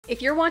If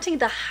you're wanting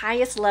the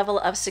highest level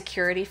of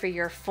security for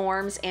your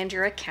forms and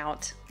your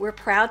account, we're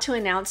proud to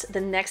announce the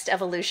next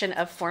evolution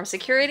of form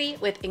security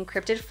with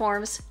Encrypted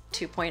Forms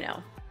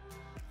 2.0.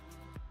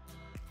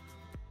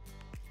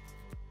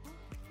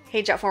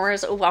 Hey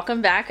Jotformers,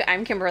 welcome back.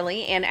 I'm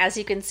Kimberly, and as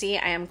you can see,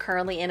 I am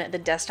currently in the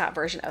desktop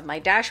version of my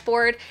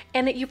dashboard,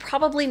 and you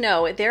probably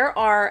know there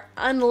are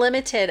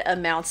unlimited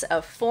amounts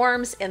of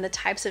forms and the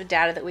types of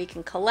data that we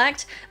can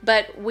collect,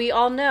 but we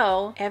all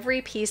know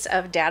every piece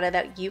of data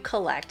that you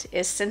collect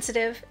is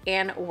sensitive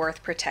and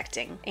worth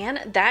protecting.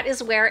 And that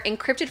is where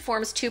Encrypted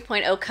Forms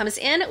 2.0 comes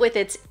in with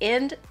its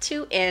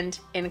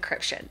end-to-end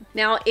encryption.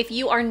 Now, if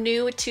you are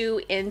new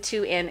to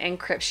end-to-end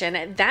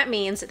encryption, that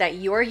means that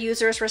your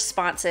users'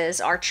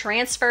 responses are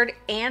transferred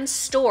and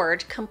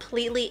stored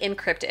completely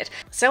encrypted.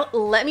 So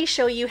let me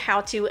show you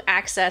how to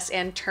access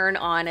and turn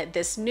on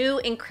this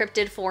new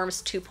Encrypted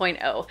Forms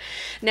 2.0.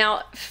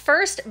 Now,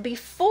 first,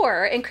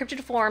 before Encrypted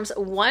Forms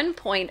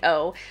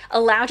 1.0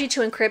 allowed you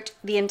to encrypt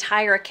the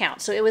entire account.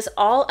 So it was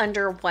all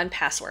under one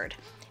password.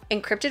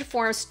 Encrypted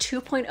Forms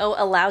 2.0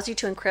 allows you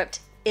to encrypt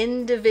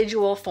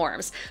individual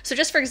forms. So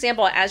just for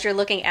example, as you're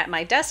looking at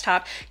my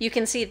desktop, you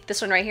can see this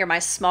one right here, my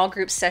small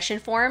group session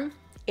form.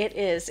 It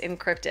is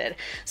encrypted.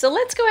 So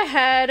let's go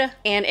ahead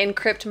and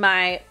encrypt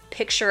my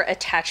picture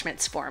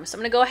attachments form. So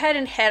I'm going to go ahead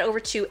and head over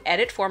to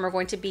edit form. We're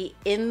going to be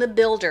in the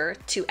builder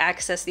to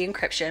access the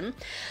encryption.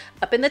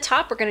 Up in the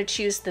top, we're going to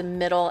choose the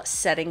middle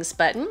settings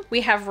button.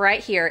 We have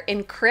right here,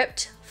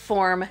 encrypt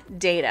form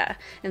data.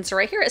 And so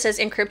right here, it says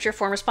encrypt your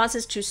form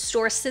responses to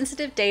store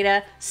sensitive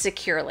data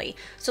securely.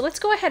 So let's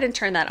go ahead and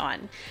turn that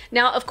on.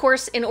 Now, of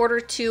course, in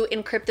order to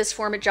encrypt this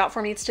form,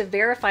 Jotform needs to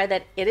verify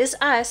that it is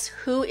us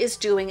who is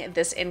doing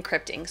this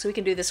encrypting. So we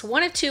can do this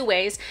one of two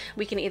ways.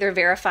 We can either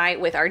verify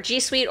with our G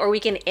Suite or we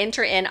can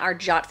enter in our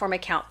Jotform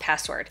account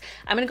password.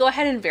 I'm going to go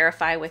ahead and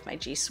verify with my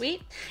G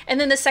Suite. And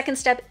then the second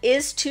step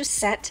is to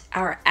set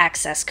our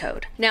access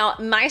code. Now,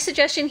 my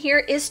suggestion here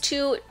is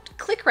to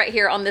click right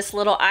here on this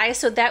little I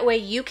so that way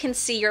you can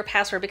see your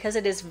password, because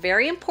it is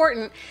very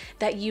important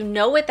that you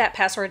know what that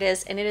password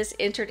is and it is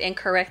entered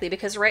incorrectly,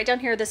 because right down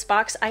here, this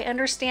box, I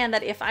understand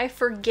that if I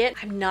forget,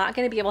 I'm not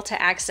going to be able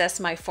to access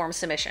my form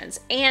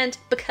submissions. And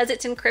because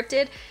it's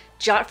encrypted,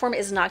 Jotform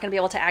is not going to be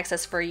able to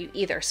access for you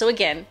either. So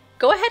again,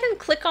 go ahead and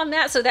click on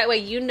that so that way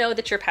you know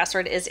that your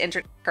password is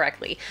entered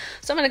correctly.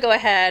 So I'm going to go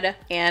ahead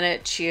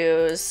and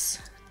choose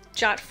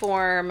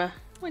Jotform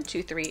 1,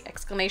 2, 3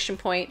 exclamation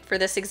point for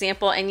this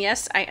example. And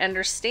yes, I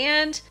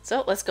understand.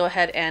 So let's go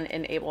ahead and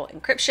enable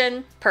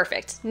encryption.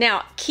 Perfect.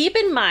 Now, keep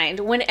in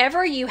mind,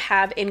 whenever you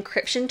have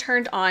encryption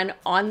turned on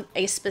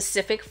a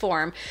specific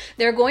form,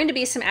 there are going to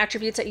be some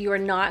attributes that you are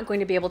not going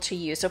to be able to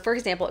use. So for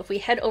example, if we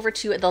head over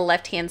to the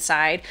left-hand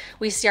side,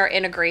 we see our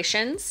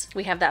integrations.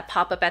 We have that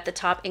pop up at the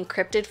top.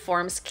 Encrypted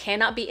forms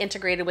cannot be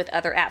integrated with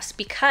other apps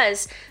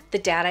because the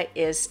data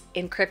is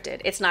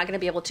encrypted. It's not going to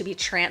be able to be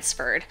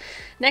transferred.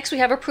 Next, we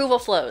have approval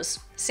flows.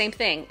 Same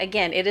thing.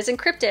 Again, it is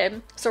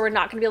encrypted, so we're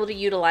not going to be able to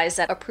utilize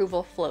that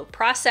approval flow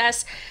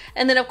process.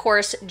 And then, of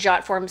course,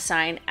 Jotform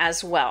sign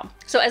as well.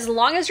 So as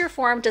long as your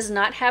form does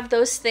not have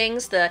those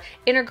things, the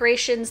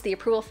integrations, the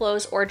approval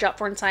flows, or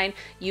Jotform sign,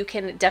 you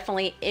can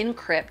definitely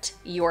encrypt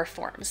your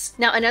forms.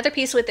 Now, another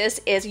piece with this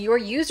is your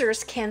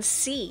users can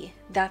see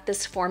that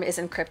this form is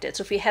encrypted.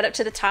 So if we head up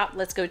to the top,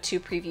 let's go to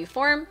preview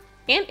form.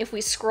 And if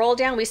we scroll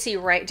down, we see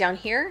right down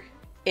here,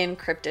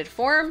 encrypted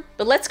form.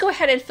 But let's go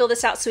ahead and fill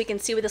this out so we can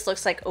see what this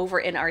looks like over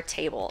in our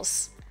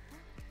tables.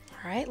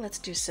 All right, let's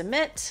do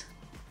submit.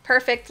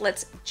 Perfect.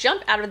 Let's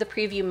jump out of the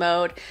preview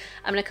mode.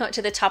 I'm going to come up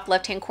to the top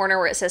left-hand corner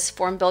where it says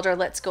form builder.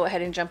 Let's go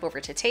ahead and jump over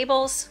to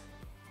tables.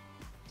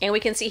 And we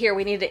can see here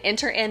we need to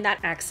enter in that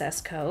access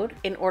code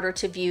in order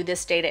to view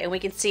this data. And we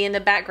can see in the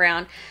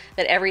background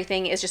that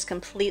everything is just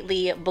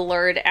completely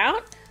blurred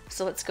out.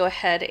 So let's go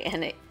ahead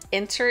and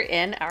enter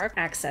in our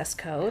access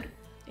code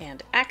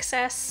and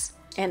access.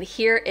 And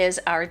here is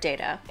our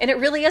data. And it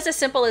really is as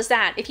simple as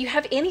that. If you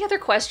have any other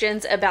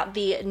questions about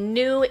the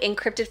new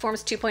Encrypted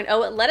Forms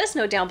 2.0, let us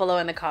know down below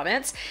in the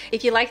comments.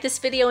 If you like this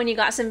video and you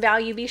got some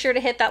value, be sure to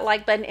hit that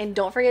like button and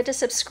don't forget to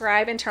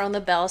subscribe and turn on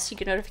the bell so you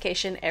get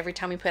notification every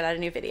time we put out a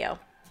new video.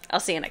 I'll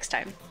see you next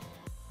time.